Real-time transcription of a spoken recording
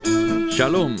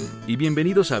Shalom y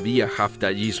bienvenidos a Vía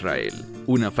Haftaj Israel,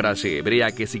 una frase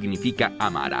hebrea que significa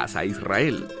amarás a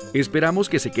Israel. Esperamos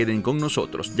que se queden con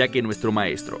nosotros, ya que nuestro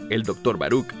maestro, el Dr.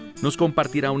 Baruch, nos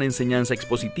compartirá una enseñanza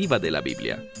expositiva de la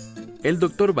Biblia. El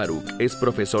Dr. Baruch es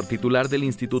profesor titular del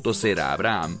Instituto Zera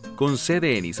Abraham, con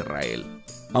sede en Israel.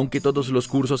 Aunque todos los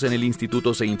cursos en el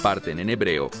instituto se imparten en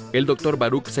hebreo, el Dr.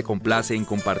 Baruch se complace en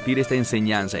compartir esta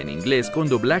enseñanza en inglés con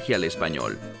doblaje al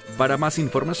español. Para más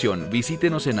información,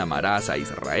 visítenos en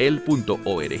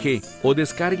amarasaisrael.org o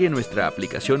descargue nuestra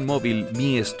aplicación móvil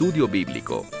Mi Estudio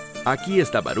Bíblico. Aquí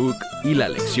está Baruch y la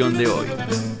lección de hoy.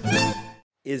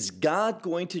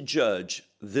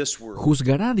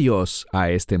 ¿Juzgará Dios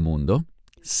a este mundo?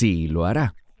 Sí, lo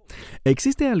hará.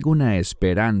 ¿Existe alguna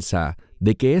esperanza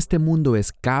de que este mundo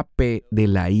escape de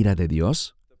la ira de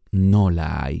Dios? No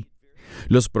la hay.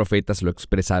 Los profetas lo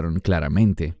expresaron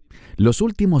claramente. Los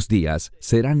últimos días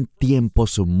serán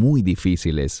tiempos muy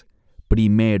difíciles,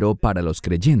 primero para los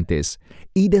creyentes,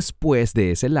 y después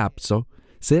de ese lapso,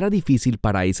 será difícil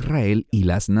para Israel y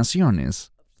las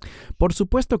naciones. Por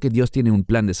supuesto que Dios tiene un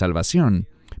plan de salvación,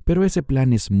 pero ese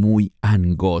plan es muy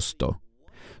angosto.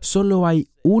 Solo hay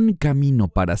un camino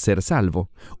para ser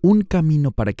salvo, un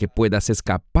camino para que puedas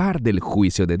escapar del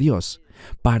juicio de Dios,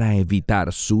 para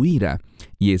evitar su ira,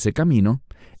 y ese camino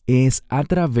es a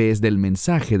través del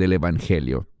mensaje del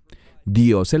Evangelio.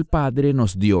 Dios el Padre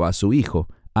nos dio a su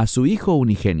Hijo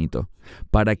unigénito,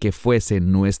 para que fuese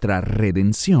nuestra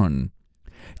redención,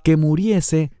 que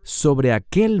muriese sobre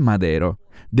aquel madero,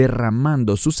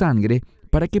 derramando su sangre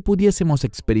para que pudiésemos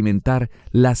experimentar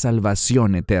la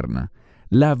salvación eterna,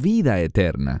 la vida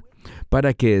eterna,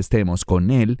 para que estemos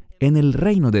con Él en el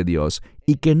reino de Dios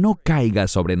y que no caiga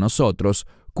sobre nosotros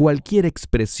cualquier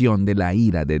expresión de la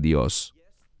ira de Dios.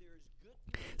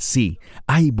 Sí,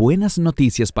 hay buenas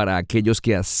noticias para aquellos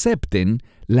que acepten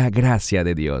la gracia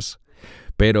de Dios,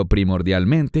 pero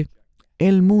primordialmente,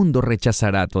 el mundo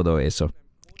rechazará todo eso.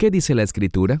 ¿Qué dice la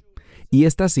Escritura? Y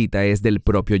esta cita es del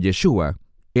propio Yeshua.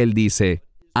 Él dice: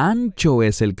 «Ancho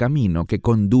es el camino que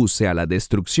conduce a la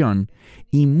destrucción,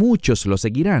 y muchos lo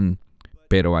seguirán,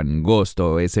 pero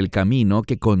angosto es el camino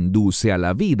que conduce a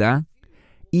la vida,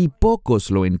 y pocos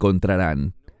lo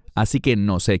encontrarán». Así que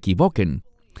no se equivoquen.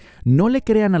 No le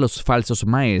crean a los falsos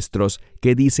maestros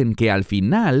que dicen que al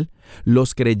final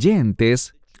los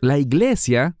creyentes, la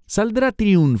iglesia, saldrá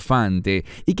triunfante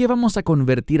y que vamos a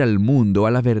convertir al mundo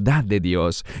a la verdad de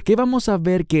Dios, que vamos a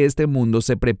ver que este mundo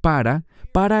se prepara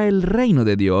para el reino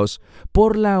de Dios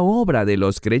por la obra de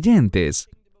los creyentes.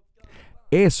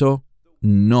 Eso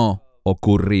no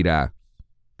ocurrirá.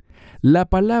 La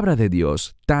palabra de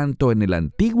Dios, tanto en el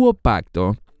Antiguo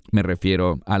Pacto, me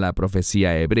refiero a la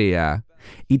profecía hebrea,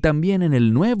 y también en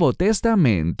el Nuevo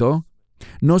Testamento,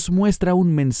 nos muestra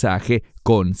un mensaje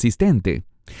consistente.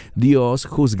 Dios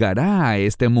juzgará a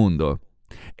este mundo.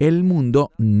 El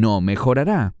mundo no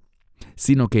mejorará,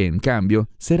 sino que en cambio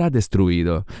será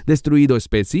destruido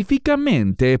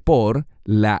específicamente por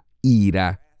la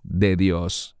ira de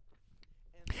Dios.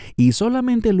 Y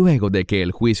solamente luego de que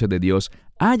el juicio de Dios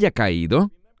haya caído,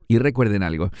 y recuerden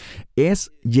algo,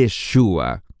 es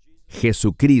Yeshua,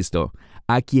 Jesucristo,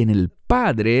 a quien el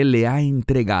Padre le ha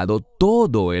entregado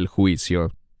todo el juicio.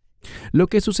 Lo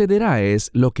que sucederá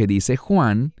es lo que dice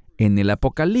Juan en el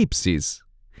Apocalipsis,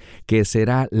 que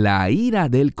será la ira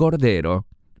del Cordero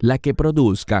la que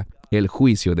produzca el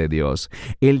juicio de Dios,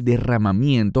 el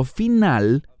derramamiento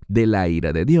final de la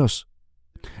ira de Dios.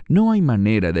 No hay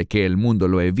manera de que el mundo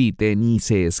lo evite ni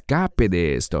se escape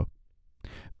de esto.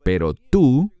 Pero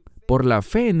tú, por la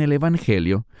fe en el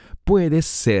Evangelio, puedes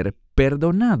ser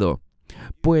perdonado.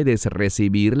 Puedes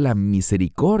recibir la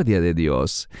misericordia de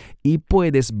Dios y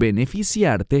puedes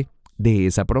beneficiarte de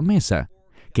esa promesa,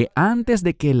 que antes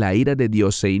de que la ira de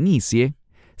Dios se inicie,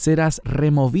 serás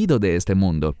removido de este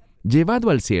mundo, llevado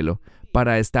al cielo,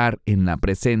 para estar en la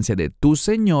presencia de tu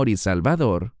Señor y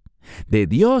Salvador, de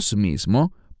Dios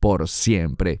mismo, por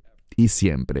siempre y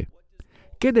siempre.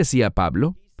 ¿Qué decía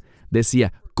Pablo?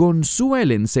 Decía: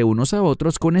 «Consuélense unos a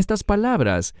otros con estas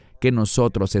palabras, que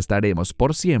nosotros estaremos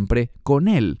por siempre con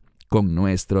Él, con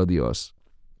nuestro Dios».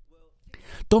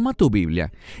 Toma tu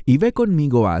Biblia y ve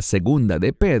conmigo a 2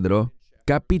 de Pedro,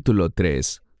 capítulo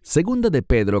 3. 2 de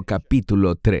Pedro,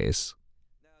 capítulo 3.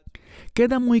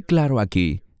 Queda muy claro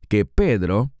aquí que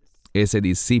Pedro, ese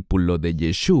discípulo de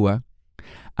Yeshua,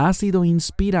 ha sido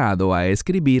inspirado a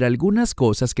escribir algunas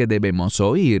cosas que debemos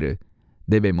oír,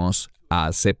 debemos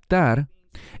aceptar.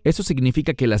 Eso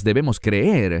significa que las debemos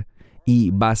creer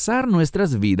y basar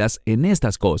nuestras vidas en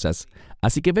estas cosas.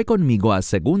 Así que ve conmigo a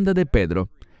 2 de Pedro,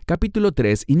 capítulo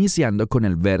 3, iniciando con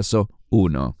el verso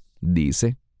 1.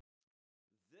 Dice: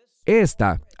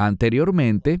 Esta,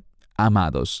 anteriormente,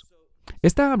 amados.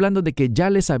 Está hablando de que ya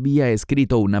les había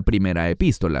escrito una primera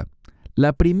epístola,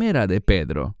 la primera de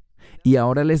Pedro. Y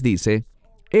ahora les dice,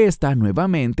 esta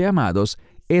nuevamente, amados,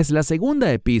 es la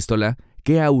segunda epístola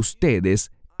que a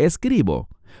ustedes escribo,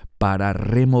 para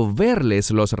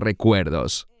removerles los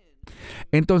recuerdos.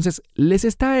 Entonces, les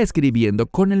está escribiendo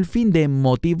con el fin de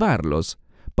motivarlos,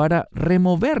 para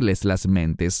removerles las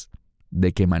mentes.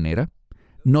 ¿De qué manera?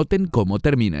 Noten cómo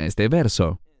termina este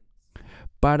verso.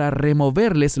 Para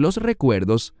removerles los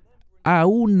recuerdos a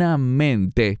una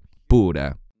mente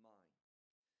pura.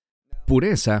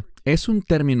 Pureza es un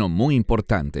término muy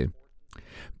importante.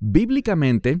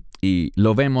 Bíblicamente, y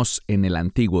lo vemos en el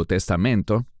Antiguo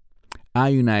Testamento,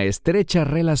 hay una estrecha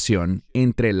relación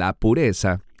entre la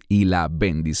pureza y la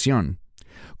bendición.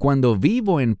 Cuando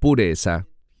vivo en pureza,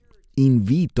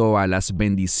 invito a las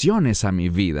bendiciones a mi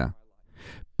vida.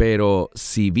 Pero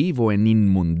si vivo en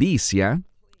inmundicia,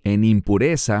 en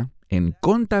impureza, en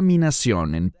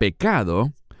contaminación, en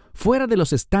pecado, fuera de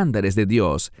los estándares de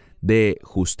Dios, de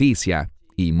justicia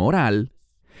y moral,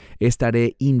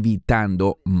 estaré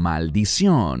invitando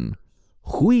maldición,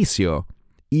 juicio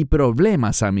y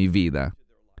problemas a mi vida,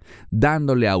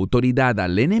 dándole autoridad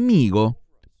al enemigo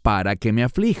para que me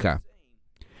aflija.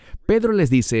 Pedro les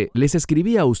dice, les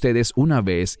escribí a ustedes una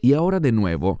vez y ahora de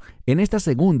nuevo, en esta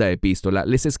segunda epístola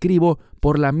les escribo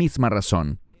por la misma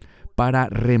razón, para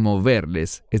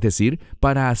removerles, es decir,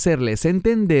 para hacerles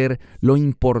entender lo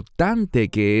importante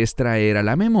que es traer a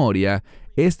la memoria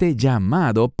este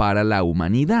llamado para la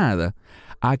humanidad,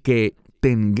 a que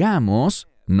tengamos,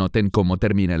 noten cómo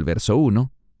termina el verso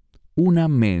 1, una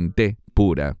mente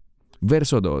pura.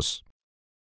 Verso 2.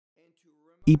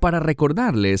 Y para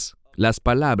recordarles las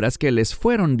palabras que les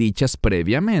fueron dichas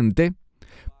previamente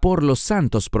por los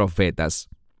santos profetas.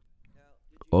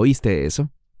 ¿Oíste eso?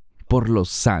 Por los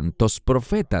santos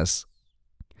profetas.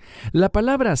 La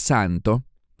palabra santo,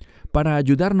 para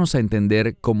ayudarnos a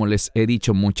entender, como les he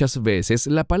dicho muchas veces,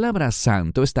 la palabra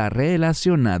santo está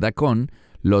relacionada con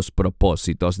los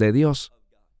propósitos de Dios.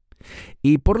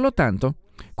 Y por lo tanto,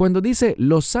 cuando dice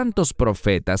los santos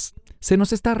profetas, se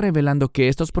nos está revelando que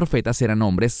estos profetas eran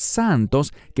hombres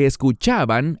santos que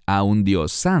escuchaban a un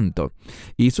Dios santo,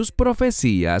 y sus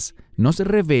profecías nos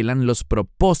revelan los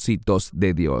propósitos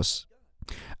de Dios.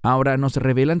 Ahora nos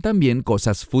revelan también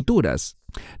cosas futuras.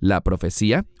 La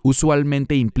profecía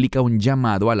usualmente implica un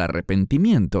llamado al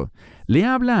arrepentimiento. Le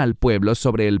habla al pueblo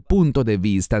sobre el punto de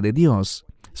vista de Dios,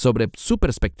 sobre su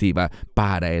perspectiva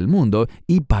para el mundo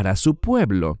y para su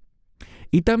pueblo,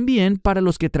 y también para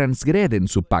los que transgreden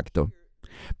su pacto.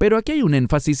 Pero aquí hay un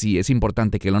énfasis y es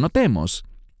importante que lo notemos.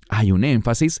 Hay un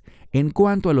énfasis en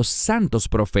cuanto a los santos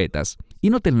profetas, y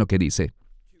noten lo que dice.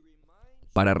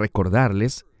 Para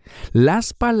recordarles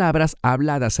las palabras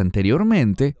habladas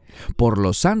anteriormente por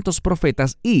los santos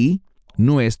profetas y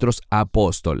nuestros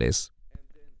apóstoles.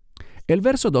 El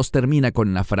verso 2 termina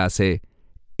con la frase,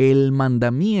 el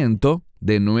mandamiento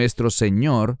de nuestro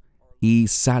Señor y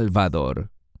Salvador.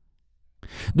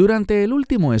 Durante el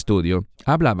último estudio,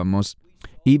 hablábamos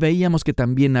y veíamos que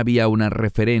también había una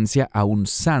referencia a un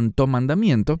santo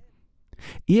mandamiento,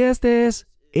 y este es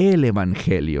el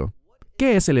Evangelio.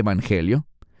 ¿Qué es el Evangelio?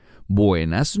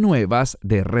 Buenas nuevas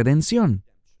de redención.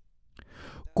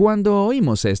 Cuando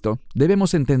oímos esto,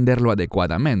 debemos entenderlo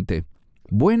adecuadamente.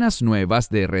 Buenas nuevas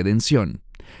de redención.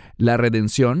 La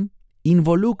redención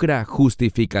involucra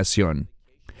justificación,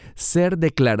 ser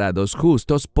declarados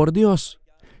justos por Dios,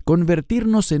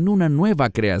 convertirnos en una nueva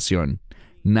creación,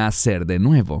 nacer de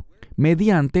nuevo,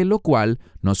 mediante lo cual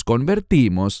nos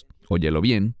convertimos, óyelo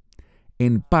bien,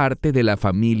 en parte de la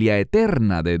familia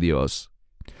eterna de Dios.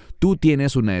 Tú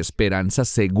tienes una esperanza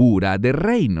segura de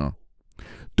reino.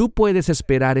 Tú puedes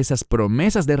esperar esas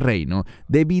promesas de reino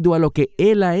debido a lo que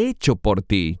Él ha hecho por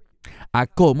ti, a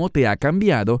cómo te ha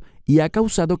cambiado y ha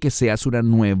causado que seas una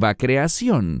nueva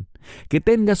creación, que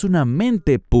tengas una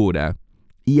mente pura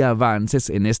y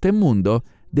avances en este mundo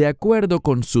de acuerdo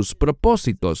con sus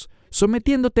propósitos,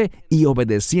 sometiéndote y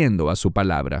obedeciendo a su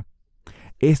palabra.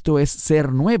 Esto es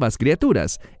ser nuevas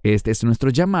criaturas. Este es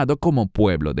nuestro llamado como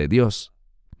pueblo de Dios.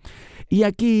 Y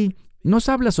aquí nos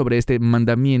habla sobre este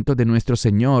mandamiento de nuestro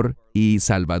Señor y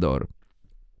Salvador.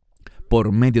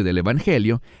 Por medio del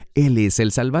Evangelio, Él es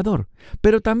el Salvador,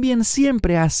 pero también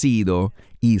siempre ha sido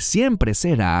y siempre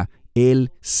será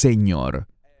el Señor.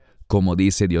 Como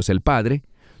dice Dios el Padre,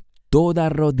 toda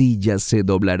rodilla se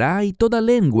doblará y toda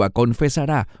lengua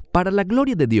confesará para la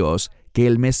gloria de Dios que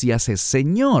el Mesías es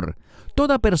Señor.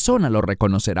 Toda persona lo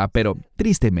reconocerá, pero,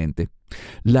 tristemente,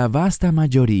 la vasta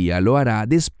mayoría lo hará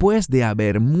después de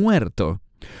haber muerto,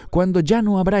 cuando ya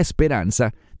no habrá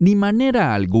esperanza ni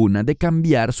manera alguna de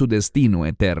cambiar su destino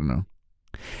eterno.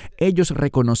 Ellos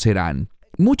reconocerán.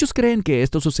 Muchos creen que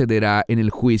esto sucederá en el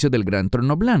juicio del gran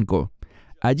trono blanco.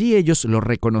 Allí ellos lo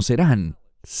reconocerán.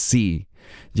 Sí,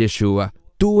 Yeshua,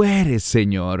 tú eres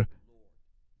Señor.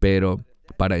 Pero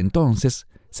para entonces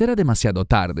será demasiado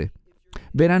tarde.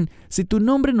 Verán, si tu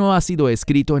nombre no ha sido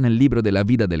escrito en el libro de la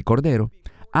vida del Cordero,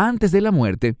 antes de la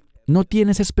muerte, no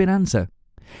tienes esperanza.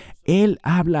 Él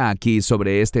habla aquí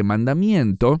sobre este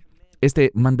mandamiento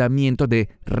de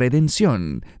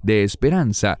redención, de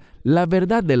esperanza, la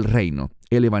verdad del reino,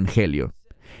 el Evangelio.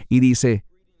 Y dice,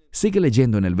 sigue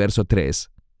leyendo en el verso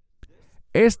 3,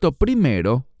 esto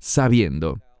primero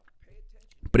sabiendo.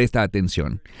 Presta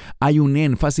atención, hay un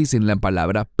énfasis en la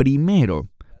palabra primero,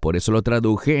 por eso lo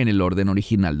traduje en el orden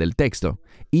original del texto,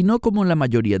 y no como la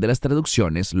mayoría de las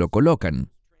traducciones lo colocan.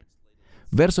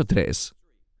 Verso 3.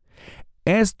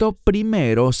 Esto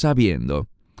primero sabiendo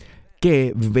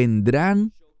que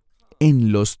vendrán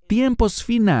en los tiempos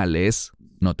finales,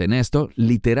 noten esto,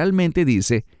 literalmente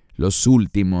dice, los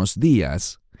últimos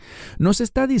días. Nos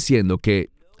está diciendo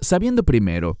que, sabiendo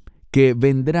primero que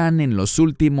vendrán en los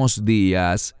últimos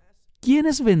días,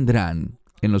 ¿quiénes vendrán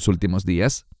en los últimos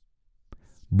días?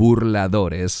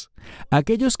 Burladores.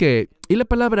 Aquellos que, y la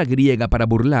palabra griega para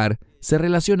burlar, se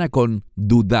relaciona con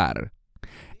dudar.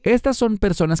 Estas son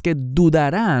personas que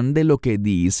dudarán de lo que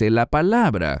dice la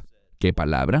palabra. ¿Qué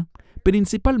palabra?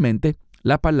 Principalmente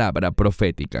la palabra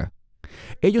profética.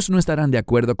 Ellos no estarán de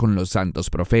acuerdo con los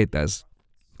santos profetas.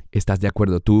 ¿Estás de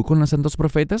acuerdo tú con los santos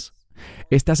profetas?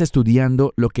 ¿Estás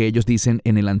estudiando lo que ellos dicen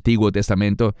en el Antiguo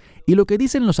Testamento y lo que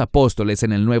dicen los apóstoles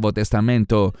en el Nuevo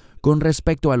Testamento con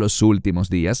respecto a los últimos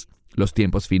días, los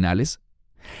tiempos finales?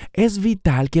 Es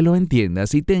vital que lo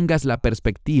entiendas y tengas la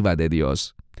perspectiva de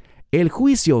Dios. El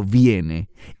juicio viene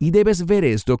y debes ver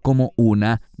esto como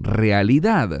una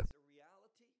realidad.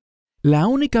 La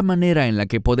única manera en la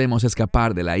que podemos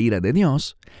escapar de la ira de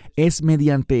Dios es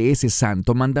mediante ese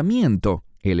santo mandamiento,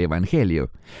 el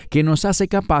Evangelio, que nos hace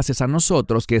capaces a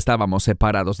nosotros que estábamos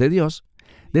separados de Dios,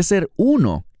 de ser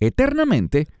uno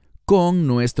eternamente con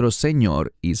nuestro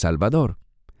Señor y Salvador.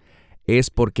 Es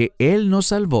porque Él nos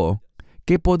salvó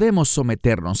que podemos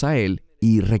someternos a Él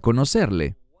y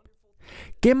reconocerle.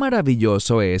 Qué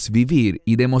maravilloso es vivir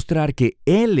y demostrar que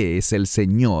Él es el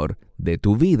Señor de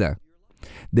tu vida.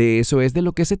 De eso es de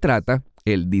lo que se trata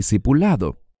el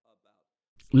discipulado.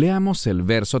 Leamos el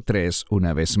verso 3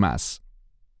 una vez más.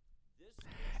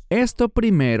 Esto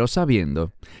primero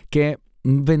sabiendo que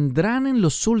vendrán en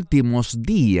los últimos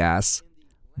días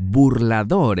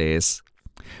burladores,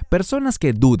 personas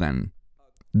que dudan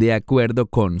de acuerdo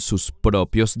con sus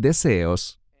propios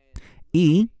deseos,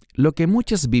 y lo que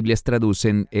muchas Biblias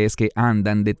traducen es que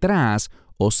andan detrás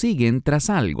o siguen tras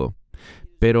algo,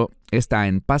 pero está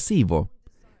en pasivo.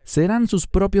 Serán sus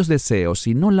propios deseos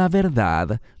y no la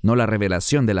verdad, no la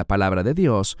revelación de la palabra de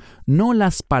Dios, no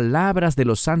las palabras de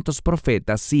los santos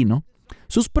profetas, sino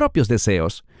sus propios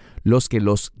deseos, los que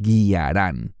los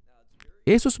guiarán.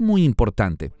 Eso es muy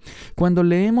importante. Cuando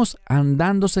leemos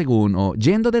andando según o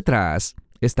yendo detrás,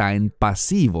 está en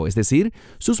pasivo, es decir,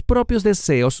 sus propios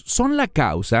deseos son la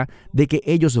causa de que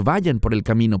ellos vayan por el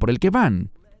camino por el que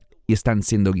van. Y están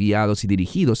siendo guiados y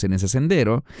dirigidos en ese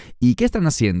sendero. ¿Y qué están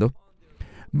haciendo?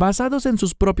 Basados en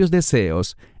sus propios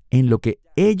deseos, en lo que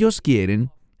ellos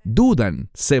quieren, dudan,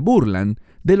 se burlan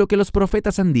de lo que los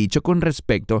profetas han dicho con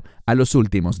respecto a los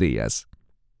últimos días.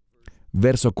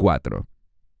 Verso 4.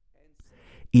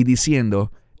 Y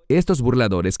diciendo, estos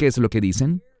burladores, ¿qué es lo que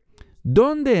dicen?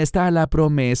 ¿Dónde está la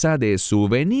promesa de su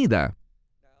venida?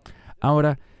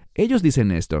 Ahora, ellos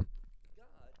dicen esto.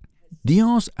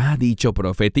 Dios ha dicho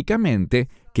proféticamente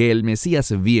que el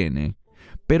Mesías viene,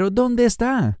 pero ¿dónde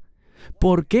está?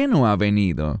 ¿Por qué no ha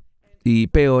venido? Y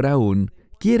peor aún,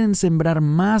 quieren sembrar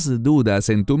más dudas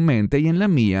en tu mente y en la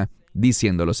mía,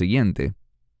 diciendo lo siguiente.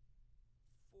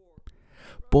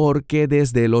 Porque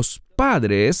desde los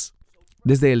padres,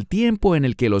 desde el tiempo en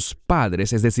el que los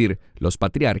padres, es decir, los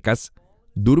patriarcas,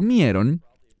 durmieron,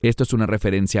 esto es una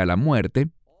referencia a la muerte,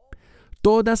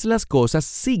 todas las cosas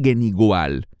siguen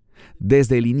igual,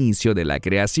 desde el inicio de la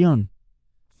creación.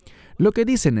 Lo que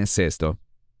dicen es esto.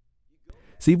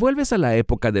 Si vuelves a la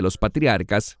época de los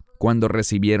patriarcas, cuando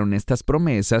recibieron estas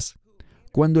promesas,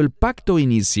 cuando el pacto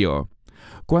inició,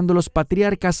 cuando los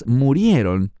patriarcas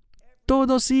murieron,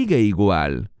 todo sigue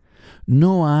igual.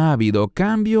 No ha habido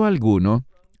cambio alguno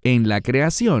en la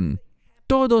creación.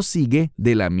 Todo sigue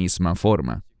de la misma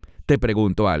forma. Te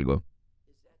pregunto algo.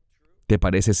 ¿Te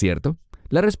parece cierto?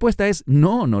 La respuesta es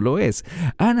no, no lo es.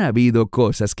 Han habido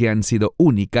cosas que han sido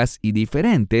únicas y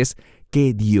diferentes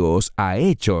que Dios ha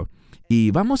hecho.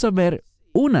 Y vamos a ver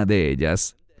una de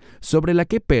ellas, sobre la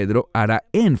que Pedro hará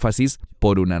énfasis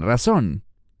por una razón.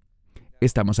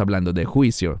 Estamos hablando de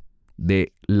juicio,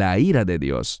 de la ira de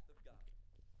Dios.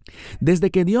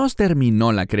 Desde que Dios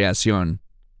terminó la creación,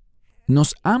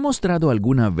 ¿nos ha mostrado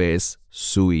alguna vez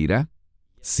su ira?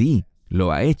 Sí,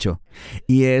 lo ha hecho.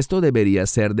 Y esto debería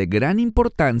ser de gran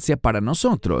importancia para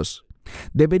nosotros.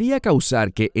 Debería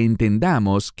causar que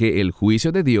entendamos que el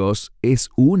juicio de Dios es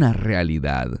una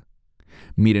realidad.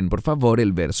 Miren por favor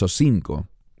el verso 5.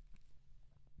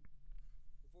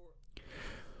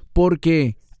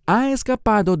 Porque ha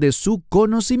escapado de su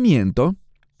conocimiento.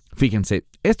 Fíjense,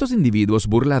 estos individuos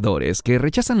burladores que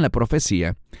rechazan la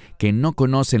profecía, que no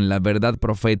conocen la verdad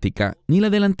profética, ni la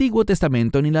del Antiguo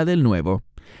Testamento ni la del Nuevo,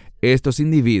 estos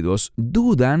individuos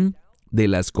dudan de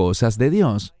las cosas de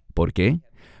Dios. ¿Por qué?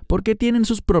 Porque tienen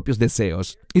sus propios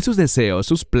deseos, y sus deseos,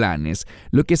 sus planes,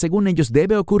 lo que según ellos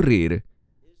debe ocurrir,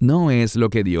 no es lo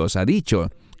que Dios ha dicho.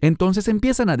 Entonces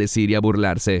empiezan a decir y a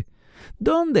burlarse,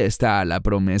 ¿dónde está la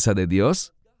promesa de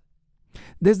Dios?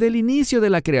 Desde el inicio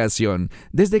de la creación,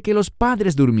 desde que los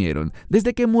padres durmieron,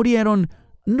 desde que murieron,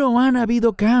 no han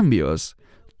habido cambios.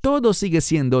 Todo sigue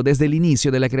siendo desde el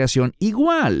inicio de la creación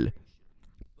igual.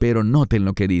 Pero noten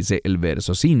lo que dice el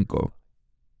verso 5.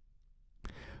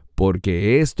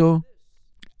 Porque esto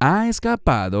ha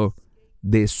escapado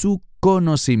de su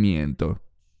conocimiento.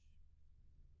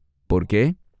 ¿Por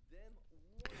qué?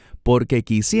 Porque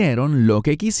quisieron lo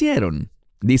que quisieron.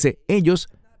 Dice, ellos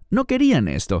no querían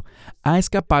esto. Ha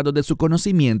escapado de su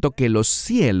conocimiento que los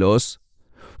cielos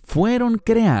fueron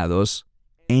creados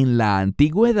en la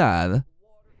antigüedad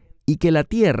y que la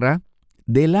tierra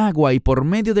del agua y por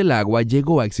medio del agua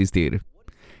llegó a existir.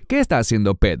 ¿Qué está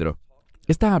haciendo Pedro?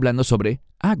 Está hablando sobre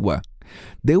agua.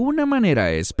 De una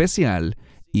manera especial,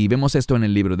 y vemos esto en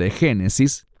el libro de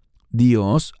Génesis,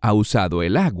 Dios ha usado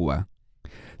el agua.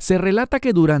 Se relata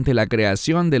que durante la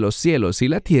creación de los cielos y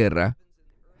la tierra,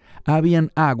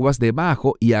 habían aguas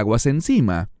debajo y aguas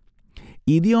encima,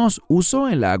 y Dios usó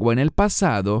el agua en el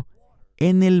pasado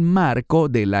en el marco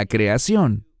de la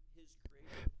creación.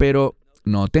 Pero,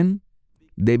 noten,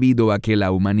 debido a que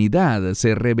la humanidad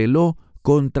se rebeló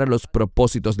contra los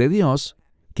propósitos de Dios,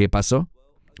 ¿qué pasó?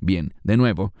 Bien, de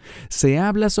nuevo, se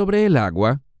habla sobre el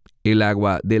agua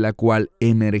de la cual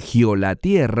emergió la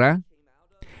tierra,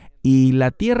 y la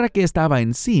tierra que estaba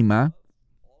encima.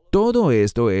 Todo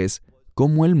esto es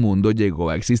cómo el mundo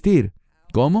llegó a existir.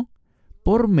 ¿Cómo?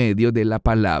 Por medio de la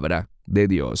palabra de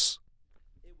Dios.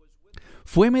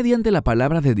 Fue mediante la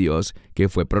palabra de Dios que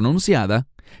fue pronunciada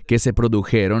que se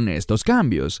produjeron estos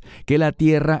cambios, que la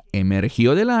tierra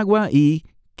emergió del agua y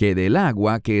que del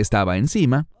agua que estaba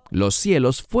encima, los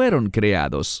cielos fueron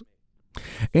creados.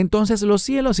 Entonces los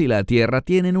cielos y la tierra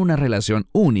tienen una relación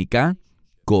única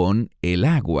con el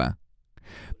agua.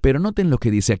 Pero noten lo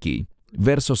que dice aquí,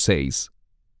 verso 6.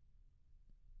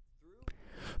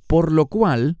 Por lo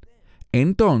cual,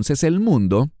 entonces el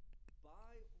mundo,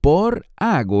 por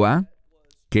agua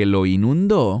que lo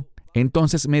inundó,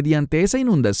 entonces mediante esa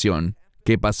inundación,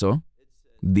 ¿qué pasó?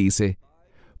 Dice,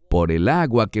 por el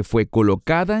agua que fue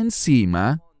colocada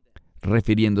encima,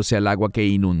 refiriéndose al agua que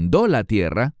inundó la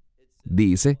tierra,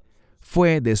 dice,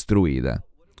 fue destruida.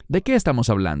 ¿De qué estamos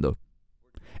hablando?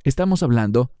 Estamos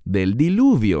hablando del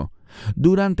diluvio,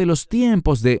 durante los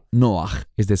tiempos de Noaj,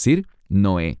 es decir,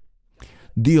 Noé.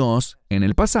 Dios, en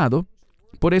el pasado,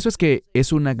 por eso es que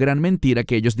es una gran mentira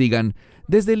que ellos digan,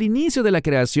 desde el inicio de la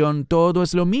creación todo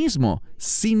es lo mismo,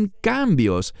 sin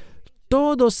cambios,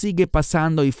 todo sigue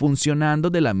pasando y funcionando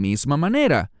de la misma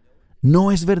manera.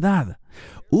 No es verdad.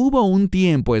 Hubo un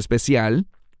tiempo especial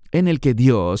en el que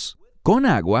Dios, con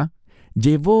agua,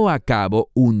 llevó a cabo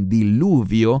un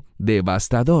diluvio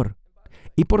devastador.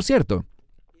 Y por cierto,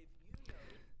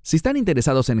 si están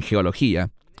interesados en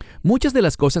geología, muchas de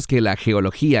las cosas que la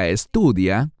geología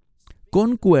estudia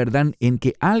concuerdan en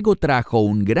que algo trajo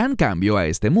un gran cambio a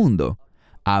este mundo,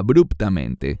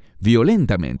 abruptamente,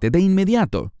 violentamente, de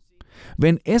inmediato.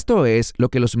 Ven, esto es lo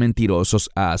que los mentirosos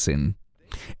hacen.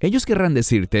 Ellos querrán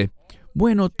decirte,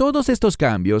 bueno, todos estos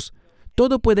cambios,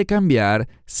 todo puede cambiar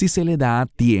si se le da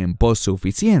tiempo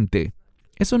suficiente.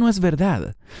 Eso no es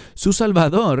verdad. Su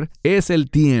Salvador es el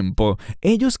tiempo.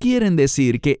 Ellos quieren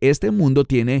decir que este mundo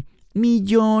tiene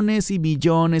millones y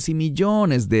millones y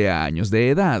millones de años de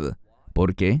edad.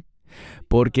 ¿Por qué?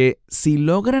 Porque si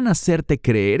logran hacerte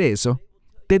creer eso,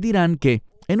 te dirán que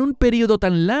en un periodo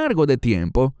tan largo de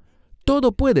tiempo,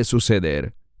 todo puede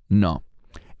suceder. No,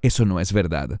 eso no es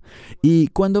verdad. Y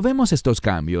cuando vemos estos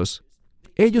cambios,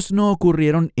 ellos no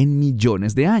ocurrieron en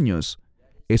millones de años.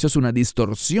 Eso es una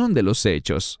distorsión de los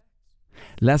hechos.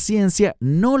 La ciencia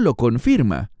no lo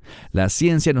confirma. La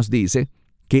ciencia nos dice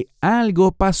que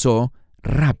algo pasó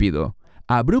rápido,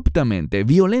 abruptamente,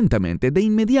 violentamente, de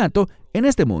inmediato en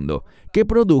este mundo, que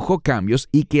produjo cambios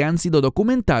y que han sido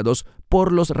documentados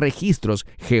por los registros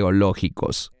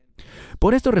geológicos.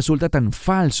 Por esto resulta tan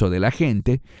falso de la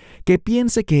gente que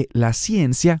piense que la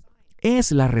ciencia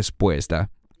es la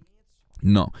respuesta.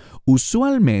 No,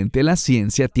 usualmente la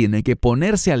ciencia tiene que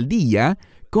ponerse al día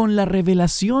con la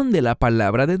revelación de la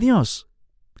palabra de Dios.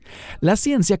 La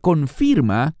ciencia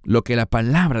confirma lo que la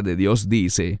palabra de Dios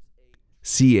dice,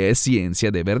 si es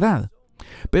ciencia de verdad.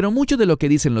 Pero mucho de lo que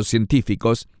dicen los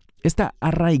científicos está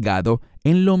arraigado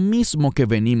en lo mismo que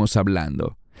venimos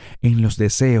hablando, en los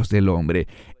deseos del hombre,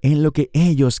 en lo que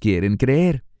ellos quieren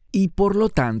creer, y por lo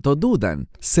tanto dudan,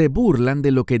 se burlan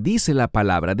de lo que dice la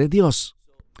palabra de Dios.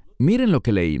 Miren lo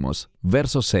que leímos,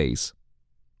 verso 6.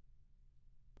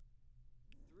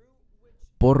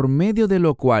 Por medio de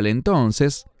lo cual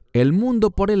entonces el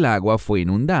mundo por el agua fue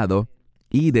inundado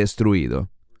y destruido.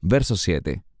 Verso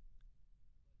 7.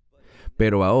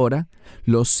 Pero ahora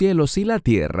los cielos y la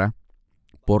tierra,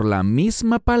 por la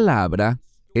misma palabra,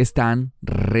 están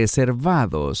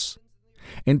reservados.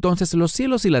 Entonces los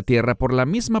cielos y la tierra, por la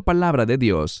misma palabra de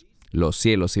Dios, los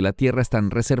cielos y la tierra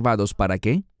están reservados ¿para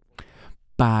qué?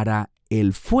 Para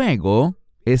el fuego,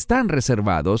 están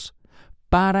reservados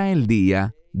para el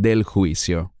día del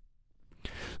juicio.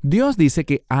 Dios dice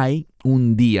que hay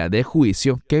un día de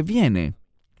juicio que viene.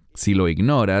 Si lo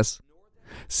ignoras,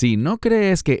 si no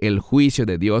crees que el juicio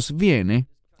de Dios viene,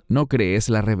 no crees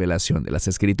la revelación de las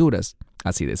Escrituras.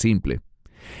 Así de simple.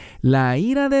 La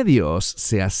ira de Dios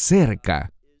se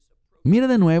acerca. Mira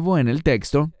de nuevo en el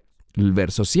texto, el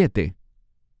verso 7.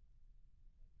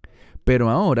 Pero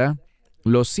ahora,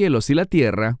 los cielos y la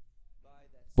tierra,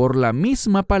 por la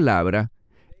misma palabra,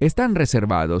 están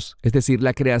reservados, es decir,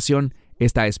 la creación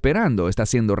está esperando, está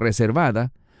siendo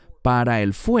reservada, para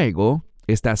el fuego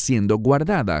está siendo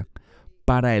guardada,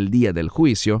 para el día del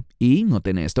juicio, y,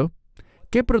 noten esto,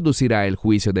 ¿qué producirá el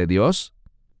juicio de Dios?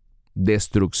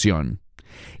 Destrucción.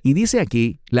 Y dice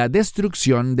aquí, la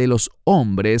destrucción de los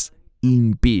hombres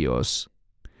impíos.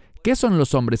 ¿Qué son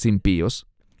los hombres impíos?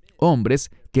 Hombres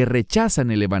que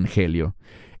rechazan el Evangelio,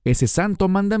 ese santo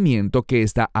mandamiento que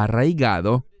está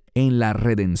arraigado en la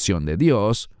redención de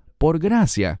Dios por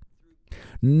gracia,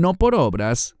 no por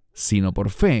obras, sino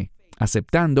por fe,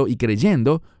 aceptando y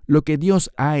creyendo lo que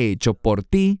Dios ha hecho por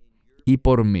ti y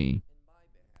por mí.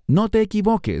 No te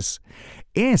equivoques,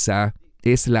 esa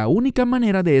es la única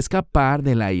manera de escapar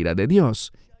de la ira de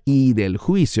Dios y del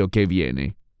juicio que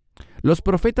viene. Los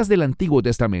profetas del Antiguo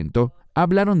Testamento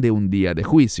hablaron de un día de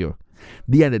juicio,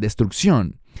 día de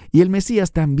destrucción, y el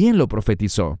Mesías también lo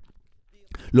profetizó.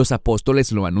 Los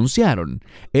apóstoles lo anunciaron.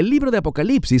 El libro de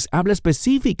Apocalipsis habla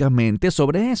específicamente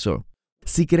sobre eso.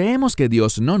 Si creemos que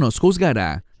Dios no nos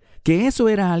juzgará, que eso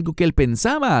era algo que Él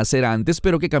pensaba hacer antes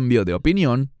pero que cambió de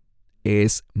opinión,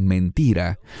 es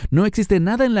mentira. No existe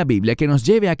nada en la Biblia que nos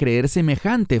lleve a creer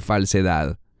semejante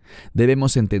falsedad.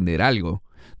 Debemos entender algo.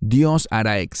 Dios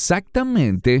hará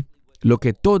exactamente lo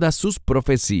que todas sus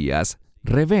profecías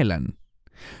revelan.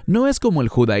 No es como el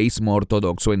judaísmo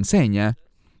ortodoxo enseña,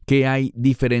 que hay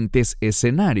diferentes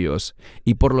escenarios,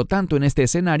 y por lo tanto en este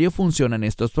escenario funcionan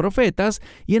estos profetas,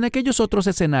 y en aquellos otros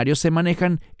escenarios se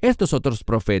manejan estos otros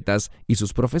profetas y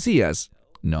sus profecías.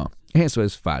 No, eso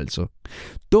es falso.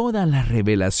 Toda la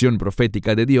revelación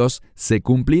profética de Dios se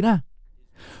cumplirá.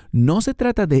 No se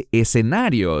trata de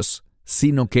escenarios,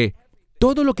 sino que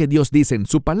todo lo que Dios dice en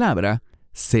su palabra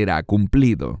será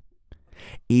cumplido.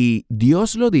 Y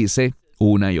Dios lo dice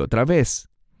una y otra vez.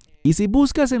 Y si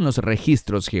buscas en los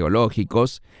registros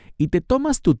geológicos y te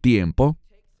tomas tu tiempo,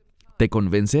 te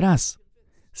convencerás.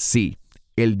 Sí,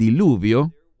 el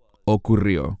diluvio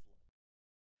ocurrió.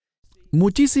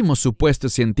 Muchísimos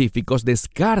supuestos científicos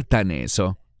descartan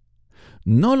eso.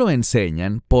 No lo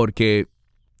enseñan porque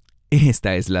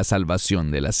esta es la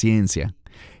salvación de la ciencia.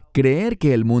 Creer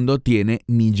que el mundo tiene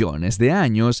millones de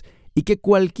años y que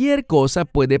cualquier cosa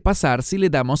puede pasar si le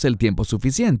damos el tiempo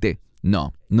suficiente.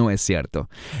 No, no es cierto.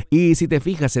 Y si te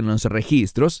fijas en los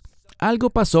registros,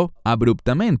 algo pasó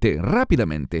abruptamente,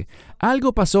 rápidamente.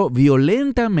 Algo pasó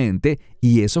violentamente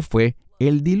y eso fue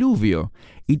el diluvio.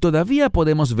 Y todavía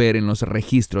podemos ver en los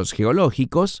registros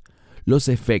geológicos los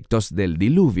efectos del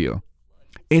diluvio.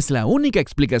 Es la única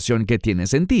explicación que tiene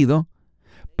sentido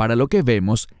para lo que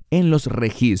vemos en los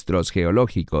registros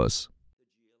geológicos.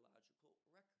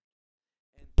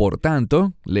 Por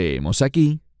tanto, leemos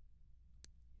aquí: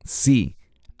 sí,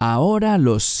 ahora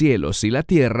los cielos y la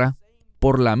tierra,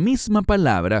 por la misma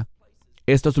palabra,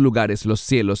 estos lugares, los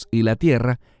cielos y la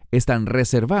tierra, están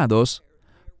reservados,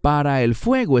 para el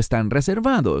fuego están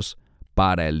reservados,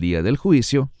 para el día del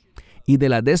juicio y de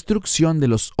la destrucción de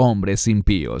los hombres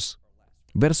impíos.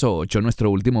 Verso 8, nuestro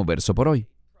último verso por hoy.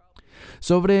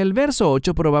 Sobre el verso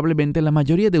 8 probablemente la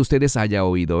mayoría de ustedes haya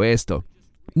oído esto.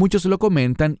 Muchos lo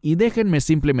comentan y déjenme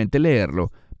simplemente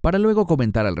leerlo para luego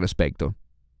comentar al respecto.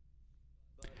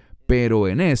 Pero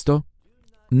en esto,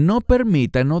 no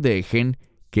permitan o dejen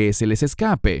que se les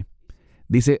escape.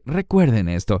 Dice, recuerden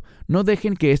esto, no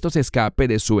dejen que esto se escape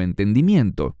de su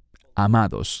entendimiento.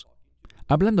 Amados,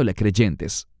 hablándole a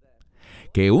creyentes,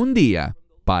 que un día,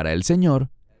 para el Señor,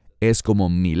 es como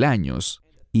 1000 años,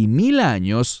 y 1000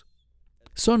 años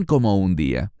son como un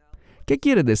día. ¿Qué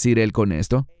quiere decir él con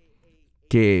esto?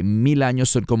 ¿Que 1000 años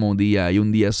son como un día y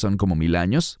un día son como 1000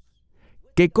 años?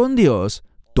 Que con Dios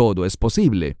todo es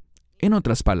posible. En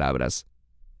otras palabras,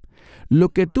 lo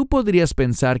que tú podrías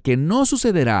pensar que no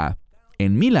sucederá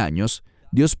en 1000 años,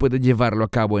 Dios puede llevarlo a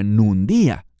cabo en un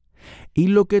día. Y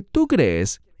lo que tú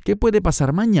crees que puede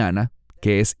pasar mañana,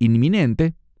 que es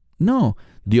inminente, no,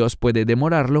 Dios puede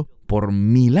demorarlo por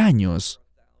 1000 años.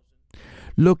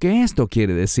 Lo que esto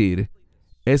quiere decir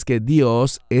es que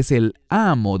Dios es el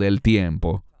amo del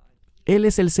tiempo. Él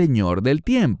es el Señor del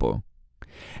tiempo.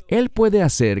 Él puede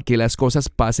hacer que las cosas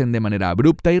pasen de manera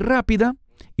abrupta y rápida,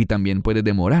 y también puede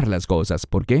demorar las cosas.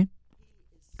 ¿Por qué?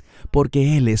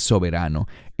 Porque Él es soberano.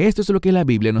 Esto es lo que la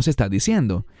Biblia nos está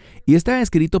diciendo. Y está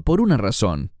escrito por una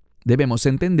razón. Debemos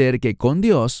entender que con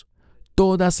Dios,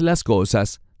 todas las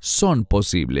cosas son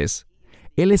posibles.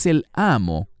 Él es el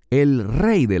amo, el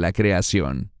rey de la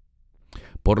creación.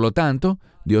 Por lo tanto,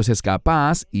 Dios es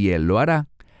capaz y Él lo hará.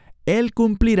 Él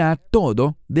cumplirá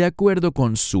todo de acuerdo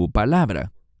con su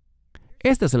palabra.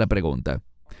 Esta es la pregunta.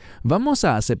 ¿Vamos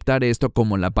a aceptar esto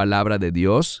como la palabra de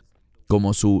Dios,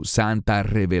 como su santa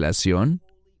revelación,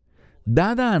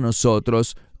 dada a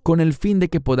nosotros con el fin de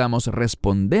que podamos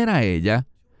responder a ella,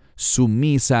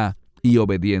 sumisa y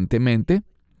obedientemente?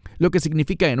 Lo que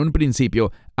significa en un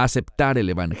principio aceptar el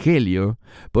Evangelio,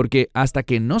 porque hasta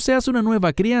que no seas una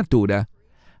nueva criatura,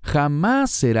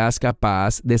 jamás serás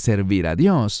capaz de servir a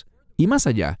Dios. Y más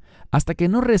allá, hasta que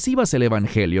no recibas el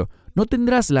Evangelio, no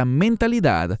tendrás la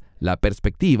mentalidad, la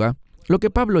perspectiva, lo que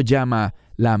Pablo llama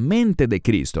la mente de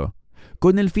Cristo,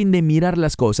 con el fin de mirar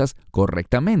las cosas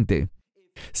correctamente.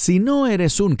 Si no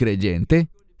eres un creyente,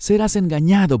 serás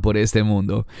engañado por este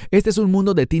mundo. Este es un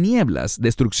mundo de tinieblas,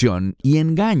 destrucción y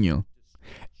engaño.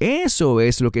 Eso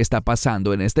es lo que está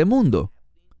pasando en este mundo.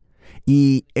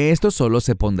 Y esto solo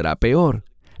se pondrá peor.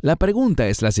 La pregunta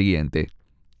es la siguiente.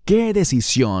 ¿Qué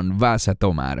decisión vas a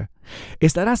tomar?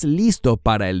 ¿Estarás listo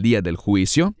para el día del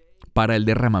juicio? ¿Para el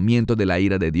derramamiento de la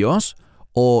ira de Dios?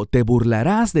 ¿O te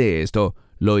burlarás de esto,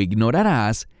 lo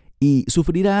ignorarás y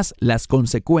sufrirás las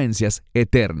consecuencias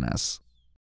eternas?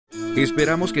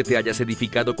 Esperamos que te hayas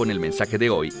edificado con el mensaje de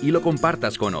hoy y lo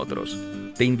compartas con otros.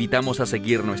 Te invitamos a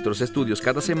seguir nuestros estudios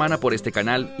cada semana por este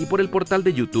canal y por el portal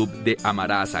de YouTube de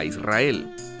Amarás a Israel.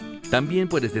 También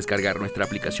puedes descargar nuestra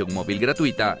aplicación móvil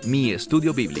gratuita, Mi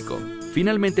Estudio Bíblico.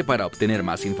 Finalmente, para obtener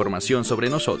más información sobre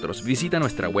nosotros, visita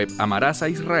nuestra web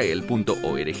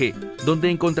amarasaisrael.org, donde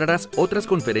encontrarás otras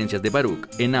conferencias de Baruch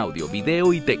en audio,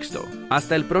 video y texto.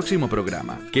 Hasta el próximo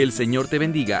programa. Que el Señor te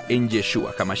bendiga en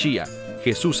Yeshua HaMashiach,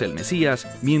 Jesús el Mesías,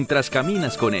 mientras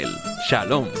caminas con Él.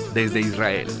 Shalom desde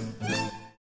Israel.